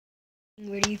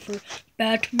Ready for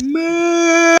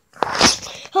Batman?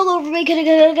 Hello everybody,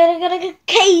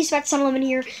 Cat711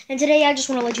 here, and today I just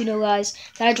want to let you know, guys,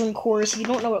 that I joined Chorus. If you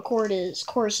don't know what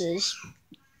Chorus is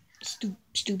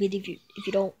stupid if you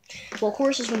don't. Well,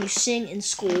 Chorus is when you sing in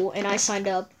school, and I signed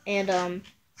up, and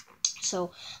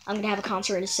so I'm gonna have a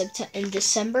concert in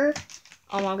December.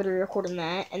 I'm gonna be recording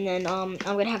that, and then I'm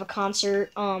gonna have a concert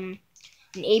in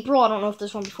April. I don't know if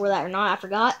there's one before that or not. I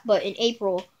forgot, but in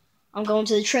April, I'm going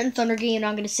to the Trenton Thunder game, and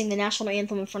I'm going to sing the national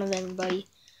anthem in front of everybody.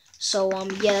 So,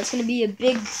 yeah, that's going to be a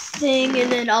big thing,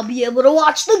 and then I'll be able to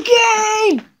watch the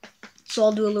game! So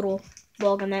I'll do a little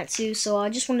vlog on that, too. So I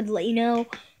just wanted to let you know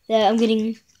that I'm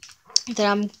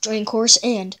joining Chorus,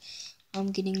 and I'm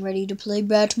getting ready to play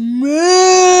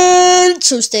Batman!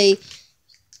 So stay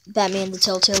Batman the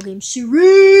Telltale Game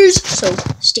series. So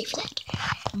stay for that.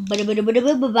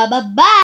 Bye.